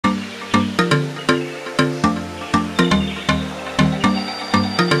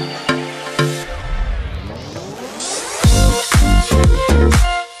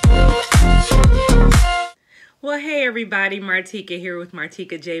everybody, Martika here with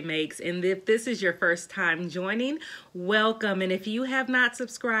Martika J Makes, and if this is your first time joining, welcome, and if you have not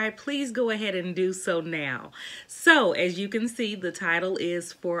subscribed, please go ahead and do so now. So as you can see, the title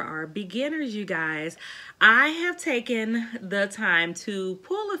is for our beginners, you guys. I have taken the time to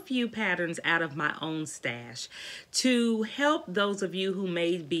pull a few patterns out of my own stash to help those of you who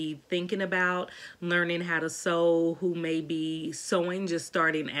may be thinking about learning how to sew, who may be sewing, just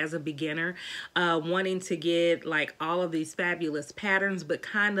starting as a beginner, wanting to get like all of these fabulous patterns, but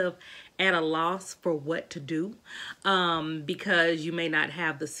kind of at a loss for what to do because you may not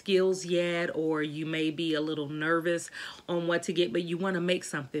have the skills yet, or you may be a little nervous on what to get, but you want to make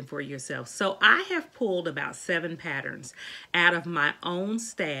something for yourself. So I have pulled about 7 patterns out of my own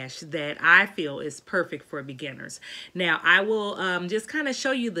stash that I feel is perfect for beginners. Now I will just kind of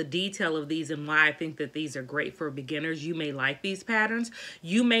show you the detail of these and why I think that these are great for beginners. You may like these patterns,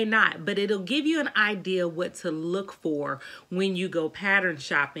 you may not, but it'll give you an idea what to look for when you go pattern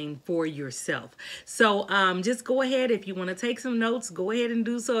shopping for yourself. So just go ahead, if you want to take some notes, go ahead and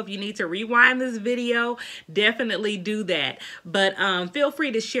do so. If you need to rewind this video, definitely do that. But feel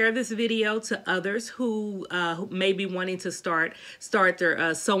free to share this video to others who may be wanting to start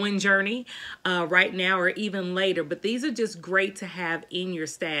their sewing journey right now or even later. But these are just great to have in your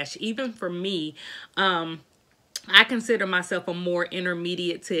stash. Even for me, I consider myself a more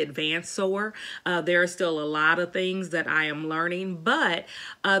intermediate to advanced sewer. There are still a lot of things that I am learning, but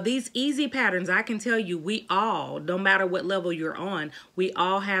these easy patterns, I can tell you, we all, no matter what level you're on, we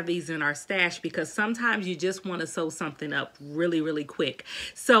all have these in our stash because sometimes you just want to sew something up really, really quick.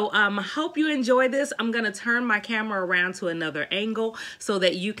 So I hope you enjoy this. I'm going to turn my camera around to another angle so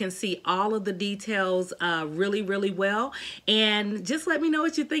that you can see all of the details really, really well. And just let me know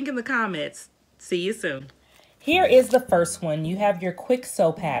what you think in the comments. See you soon. Here is the first one. You have your Quick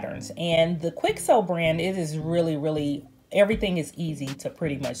Sew patterns, and the Quick Sew brand, it is really everything is easy to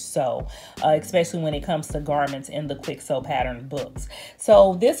pretty much sew, especially when it comes to garments in the Quick Sew pattern books.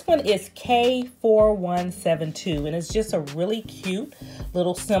 So this one is K4172, and it's just a really cute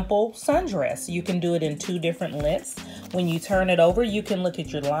little simple sundress. You can do it in 2 different lengths. When you turn it over, you can look at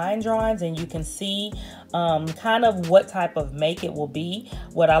your line drawings and you can see kind of what type of make it will be.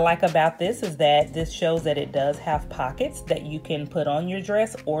 What I like about this is that this shows that it does have pockets that you can put on your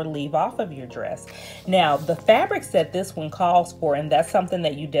dress or leave off of your dress. Now, the fabrics that this one calls for, and that's something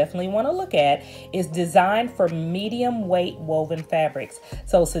that you definitely want to look at, is designed for medium weight woven fabrics.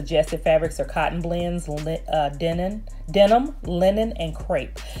 So suggested fabrics are cotton blends, denim, linen, and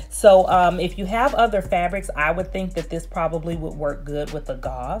crepe. So if you have other fabrics, I would think that this probably would work good with a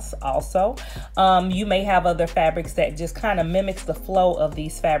gauze also. You may have other fabrics that just kind of mimics the flow of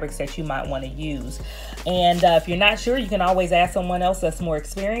these fabrics that you might want to use. And if you're not sure, you can always ask someone else that's more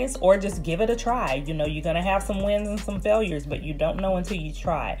experienced, or just give it a try. You know, you're going to have some wins and some failures, but you don't know until you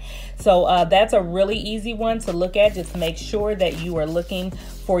try. So that's a really easy one to look at. Just make sure that you are looking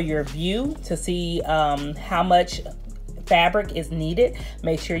for your view to see how much fabric is needed.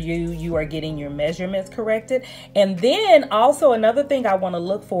 Make sure you are getting your measurements corrected. And then also another thing I want to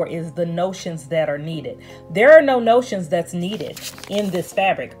look for is the notions that are needed. There are no notions that's needed in this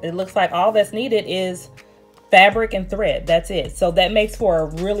fabric. It looks like all that's needed is fabric and thread. That's it. So that makes for a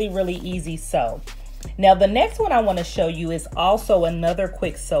really easy sew. Now the next one I want to show you is also another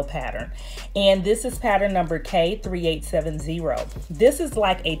Quick Sew pattern, and this is pattern number K3870. This is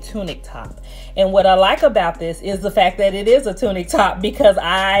like a tunic top, and what I like about this is the fact that it is a tunic top, because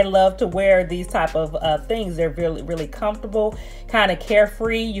I love to wear these type of things. They're really comfortable, kind of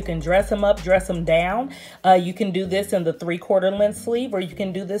carefree. You can dress them up, dress them down. You can do this in the 3/4 length sleeve, or you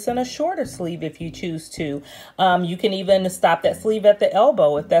can do this in a shorter sleeve if you choose to. You can even stop that sleeve at the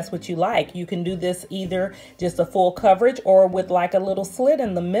elbow if that's what you like. You can do this either just a full coverage or with like a little slit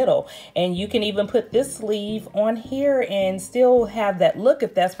in the middle, and you can even put this sleeve on here and still have that look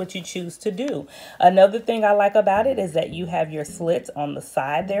if that's what you choose to do. Another thing I like about it is that you have your slits on the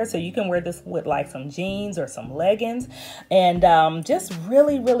side there, so you can wear this with like some jeans or some leggings, and just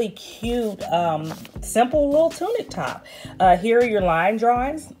really cute simple little tunic top. Here are your line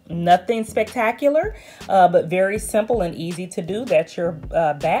drawings. Nothing spectacular, but very simple and easy to do. That's your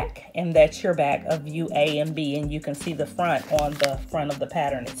back, and that's your back of view A and B, and you can see the front on the front of the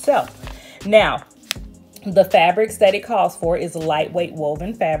pattern itself. Now, the fabrics that it calls for is lightweight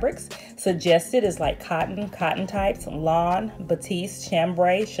woven fabrics. Suggested is like cotton types, lawn, batiste,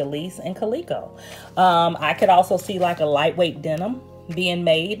 chambray, challis, and calico. I could also see like a lightweight denim. being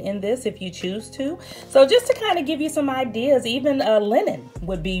made in this if you choose to. So just to kind of give you some ideas, even linen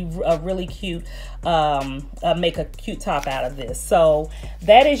would be a really cute, make a cute top out of this. So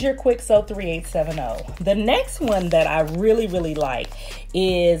that is your Kwik Sew 3870. The next one that I really, really like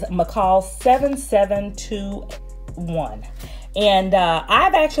is McCall 7721. And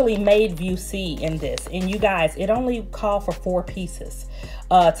I've actually made View C in this, and you guys, it only called for 4 pieces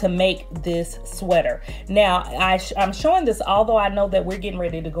to make this sweater. Now, I'm showing this, although I know that we're getting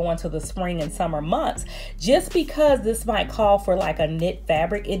ready to go into the spring and summer months. Just because this might call for like a knit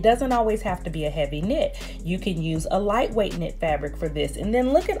fabric, it doesn't always have to be a heavy knit. You can use a lightweight knit fabric for this. And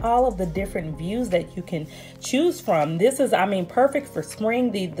then look at all of the different views that you can choose from. This is, I mean, perfect for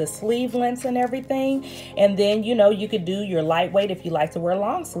spring, the sleeve lengths and everything. And then, you know, you could do your lightweight if you like to wear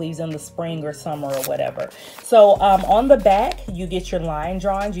long sleeves in the spring or summer or whatever. So on the back, you get your line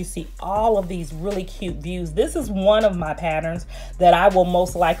drawings. You see all of these really cute views. This is one of my patterns that I will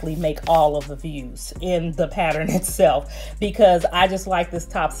most likely make all of the views in the pattern itself, because I just like this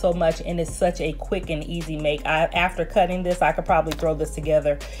top so much, and it's such a quick and easy make. After cutting this, I could probably throw this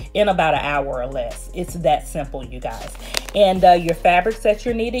together in about an hour or less. It's that simple, you guys. And your fabrics that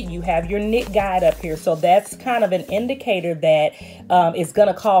you're needed, you have your knit guide up here. So that's kind of an indicator that it's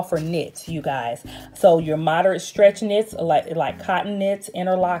gonna call for knits, you guys. So your moderate stretch knits, like cotton knits,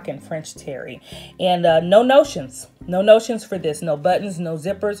 interlock, and French terry. And no notions for this. No buttons, no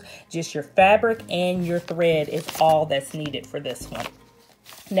zippers, just your fabric and your thread is all that's needed for this one.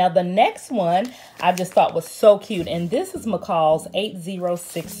 Now the next one I just thought was so cute, and this is McCall's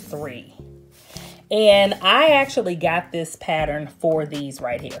 8063. And I actually got this pattern for these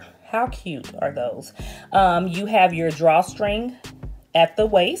right here. How cute are those? You have your drawstring at the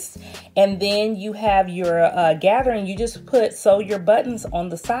waist, and then you have your gathering. You just sew your buttons on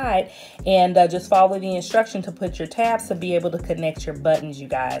the side, and just follow the instruction to put your tabs to be able to connect your buttons, you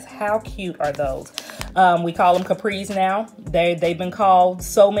guys. How cute are those? We call them capris now. They've been called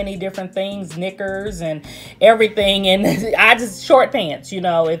so many different things, knickers and everything, and I just short pants, you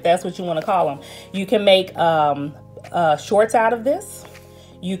know, if that's what you want to call them. You can make shorts out of this.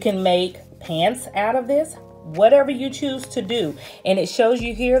 You can make pants out of this, whatever you choose to do. And it shows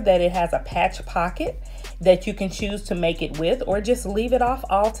you here that it has a patch pocket that you can choose to make it with, or just leave it off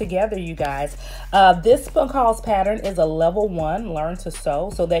altogether, you guys. This McCall's pattern is a level 1 learn to sew,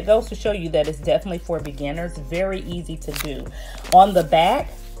 so that goes to show you that it's definitely for beginners. Very easy to do. On the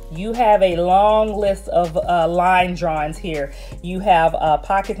back, you have a long list of line drawings here. You have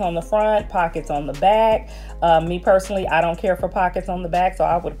pockets on the front, pockets on the back. Me personally, I don't care for pockets on the back, so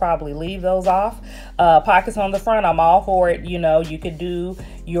I would probably leave those off. Pockets on the front, I'm all for it. You know, you could do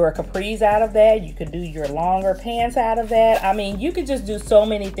your capris out of that. You could do your longer pants out of that. I mean, you could just do so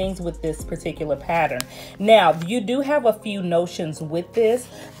many things with this particular pattern. Now, you do have a few notions with this,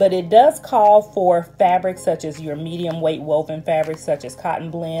 but it does call for fabrics such as your medium weight woven fabrics such as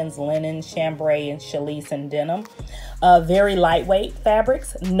cotton blends, linen, chambray, and challis, and denim. Very lightweight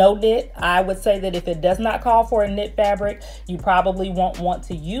fabrics, no knit. I would say that if it does not call for a knit fabric, you probably won't want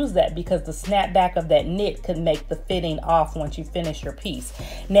to use that, because the snapback of that knit could make the fitting off once you finish your piece.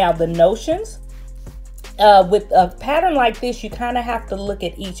 Now the notions, with a pattern like this, you kind of have to look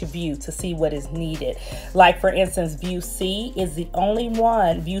at each view to see what is needed. Like for instance, View C is the only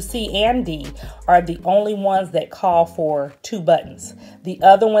one, View C and D are the only ones that call for 2 buttons. The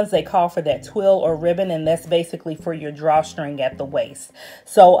other ones, they call for that twill or ribbon, and that's basically for your drawstring at the waist.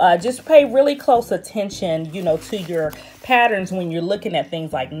 So just pay really close attention, you know, to your patterns when you're looking at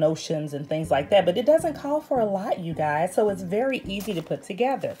things like notions and things like that. But it doesn't call for a lot, you guys, so it's very easy to put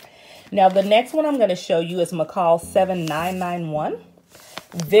together. Now the next one I'm going to show you is McCall 7991.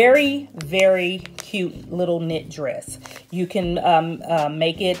 Very, very cute little knit dress. You can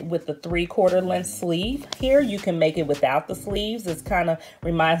make it with the 3/4 length sleeve here. You can make it without the sleeves. It's kind of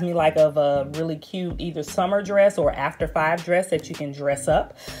reminds me like of a really cute either summer dress or after 5 dress that you can dress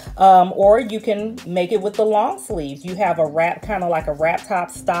up. Or you can make it with the long sleeves. You have a wrap, kind of like a wrap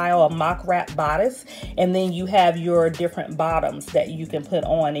top style, a mock wrap bodice, and then you have your different bottoms that you can put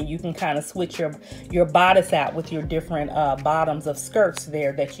on, and you can kind of switch your bodice out with your different bottoms of skirts there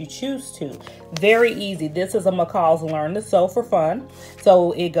that you choose to. Very easy. This is a McCall's Learn to Sew for Fun.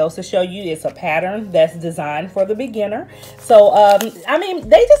 So it goes to show you it's a pattern that's designed for the beginner. So, I mean,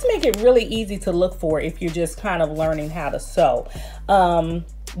 they just make it really easy to look for if you're just kind of learning how to sew.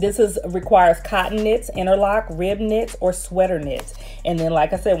 This requires cotton knits, interlock, rib knits, or sweater knits. And then,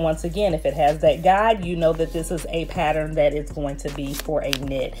 like I said, once again, if it has that guide, you know that this is a pattern that is going to be for a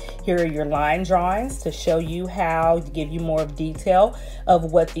knit. Here are your line drawings to show you how, to give you more detail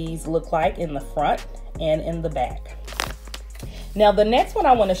of what these look like in the front and in the back. Now the next one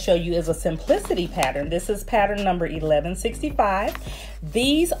I want to show you is a simplicity pattern. This is pattern number 1165.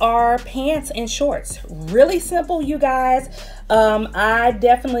 These are pants and shorts. Really simple, you guys. I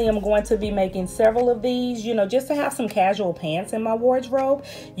definitely am going to be making several of these, you know, just to have some casual pants in my wardrobe.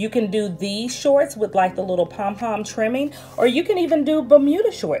 You can do these shorts with like the little pom-pom trimming, or you can even do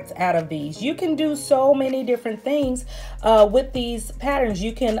Bermuda shorts out of these. You can do so many different things with these patterns.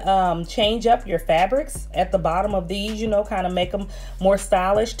 You can change up your fabrics at the bottom of these, you know, kind of make them more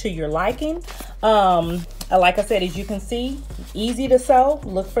stylish to your liking. Like I said, as you can see, easy to sew.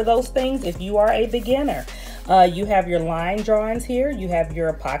 Look for those things if you are a beginner. You have your line drawings here. You have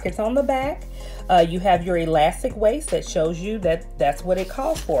your pockets on the back. You have your elastic waist that shows you that that's what it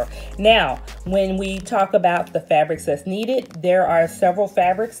calls for. Now, when we talk about the fabrics that's needed, there are several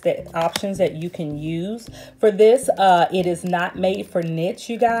fabrics options that you can use for this. It is not made for knits,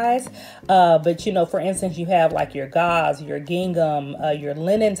 you guys. But you know, for instance, you have like your gauze, your gingham, your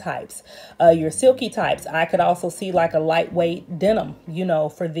linen types, your silky types. I could also see like a lightweight denim, you know,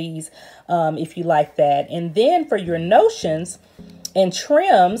 for these, if you like that. And then for your notions and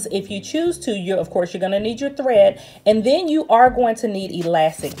trims, if you choose to, of course, you're going to need your thread, and then you are going to need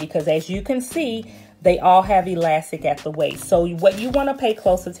elastic, because as you can see, they all have elastic at the waist. So what you want to pay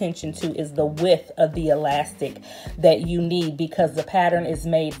close attention to is the width of the elastic that you need, because the pattern is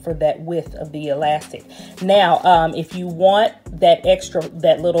made for that width of the elastic. Now, if you want that extra,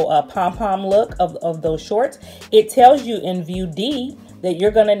 that little pom-pom look of those shorts, it tells you in view D that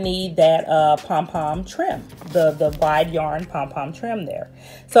you're going to need that pom-pom trim, the wide yarn pom-pom trim there.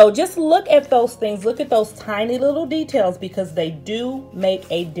 So just look at those things, look at those tiny little details, because they do make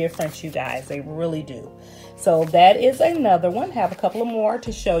a difference, you guys. They really do. So that is another one. Have a couple of more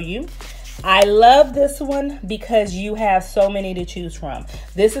to show you. I love this one because you have so many to choose from.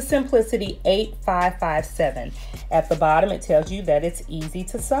 This is Simplicity 8557. At the bottom, it tells you that it's easy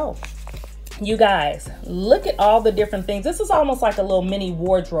to sew. You guys, look at all the different things. This is almost like a little mini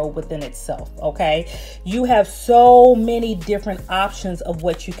wardrobe within itself, okay? You have so many different options of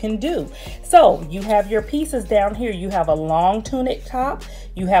what you can do. So you have your pieces down here. You have a long tunic top.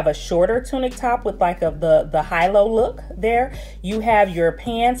 You have a shorter tunic top with like the high-low look there. You have your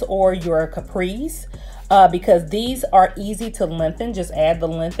pants or your capris. Because these are easy to lengthen. Just add the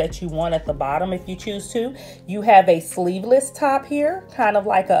length that you want at the bottom if you choose to. You have a sleeveless top here, kind of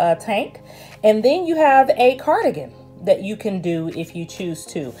like a tank. And then you have a cardigan that you can do if you choose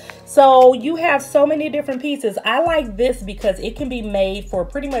to. So you have so many different pieces. I like this because it can be made for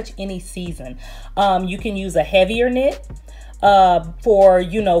pretty much any season. You can use a heavier knit for,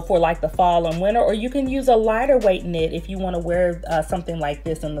 you know, for like the fall and winter, or you can use a lighter weight knit if you want to wear something like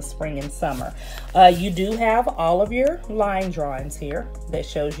this in the spring and summer. You do have all of your line drawings here that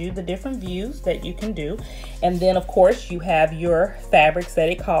shows you the different views that you can do. And then of course you have your fabrics that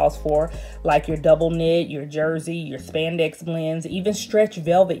it calls for, like your double knit, your jersey, your spandex blends, even stretch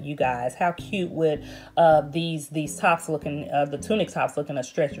velvet, you guys. How cute would these tops looking, the tunic tops looking a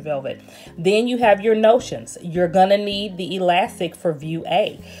stretch velvet. Then you have your notions. You're gonna need the elastic for view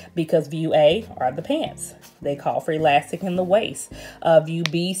A, because view A are the pants. They call for elastic in the waist. View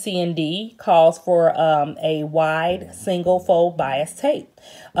B, C, and D calls for a wide single fold bias tape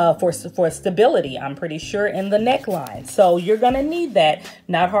for stability, I'm pretty sure, in the neckline. So you're gonna need that.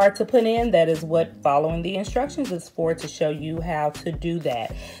 Not hard to put in. That is what following the instructions is for, to show you how to do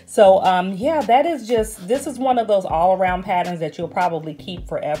that. So yeah, that is just, this is one of those all-around patterns that you'll probably keep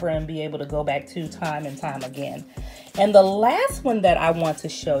forever and be able to go back to time and time again. And the last one that I want to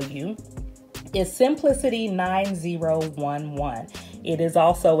show you is Simplicity 9011. It is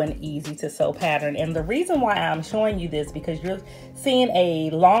also an easy to sew pattern. And the reason why I'm showing you this, because you're seeing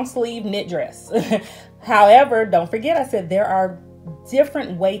a long sleeve knit dress. However, don't forget I said there are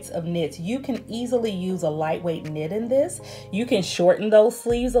different weights of knits. You can easily use a lightweight knit in this. You can shorten those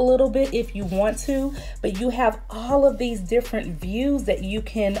sleeves a little bit if you want to, but you have all of these different views that you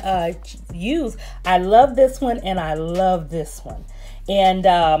can use. I love this one and I love this one. And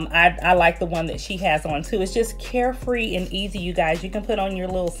I like the one that she has on too. It's just carefree and easy, you guys. You can put on your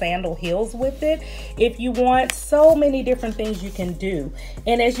little sandal heels with it if you want. So many different things you can do.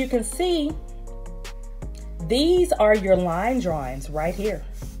 And as you can see, these are your line drawings right here.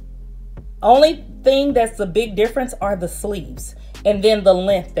 Only thing that's the big difference are the sleeves and then the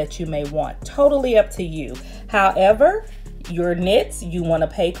length that you may want. Totally up to you. However, your knits, you want to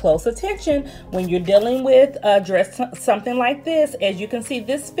pay close attention when you're dealing with a dress, something like this. As you can see,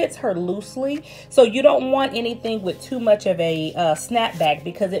 this fits her loosely, so you don't want anything with too much of a snapback,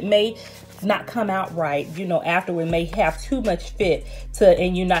 because it may not come out right, you know, afterward. May have too much fit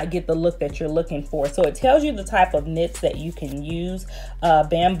and you not get the look that you're looking for. So it tells you the type of knits that you can use: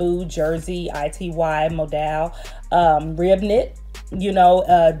 bamboo, jersey, ITY, modal, rib knit. You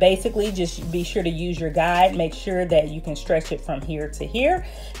know, basically just be sure to use your guide. Make sure that you can stretch it from here to here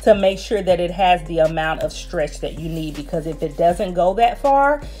to make sure that it has the amount of stretch that you need, because if it doesn't go that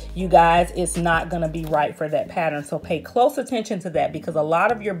far, you guys, it's not going to be right for that pattern. So pay close attention to that, because a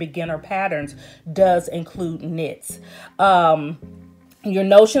lot of your beginner patterns does include knits. Your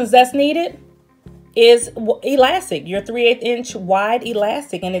notions that's needed is elastic, your 3/8 inch wide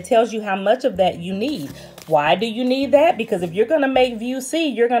elastic, and it tells you how much of that you need. Why do you need that? Because if you're going to make view C,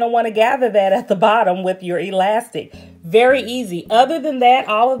 you're going to want to gather that at the bottom with your elastic. Very easy. Other than that,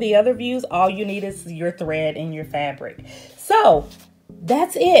 all of the other views, all you need is your thread and your fabric. So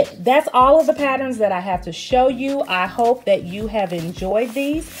that's it. That's all of the patterns that I have to show you. I hope that you have enjoyed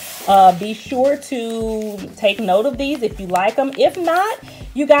these. Be sure to take note of these if you like them. If not,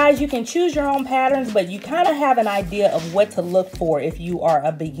 you guys, you can choose your own patterns, but you kind of have an idea of what to look for if you are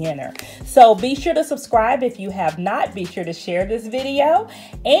a beginner. So be sure to subscribe if you have not. Be sure to share this video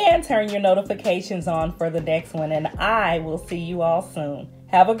and turn your notifications on for the next one. And I will see you all soon.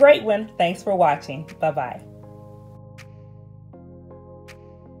 Have a great one. Thanks for watching. Bye-bye.